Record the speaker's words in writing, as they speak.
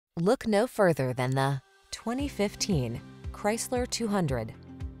Look no further than the 2015 Chrysler 200.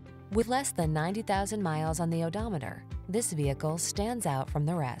 With less than 90,000 miles on the odometer, this vehicle stands out from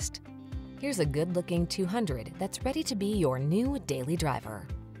the rest. Here's a good-looking 200 that's ready to be your new daily driver.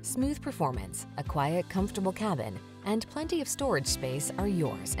 Smooth performance, a quiet, comfortable cabin, and plenty of storage space are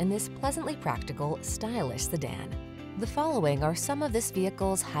yours in this pleasantly practical, stylish sedan. The following are some of this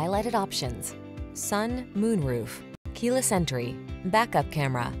vehicle's highlighted options: sun moonroof, keyless entry, backup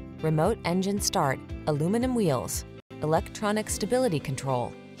camera, remote engine start, aluminum wheels, electronic stability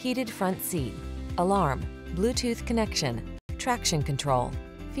control, heated front seat, alarm, Bluetooth connection, traction control.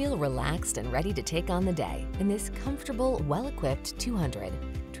 Feel relaxed and ready to take on the day in this comfortable, well-equipped 200.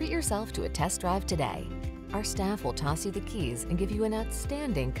 Treat yourself to a test drive today. Our staff will toss you the keys and give you an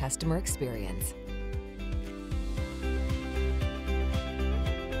outstanding customer experience.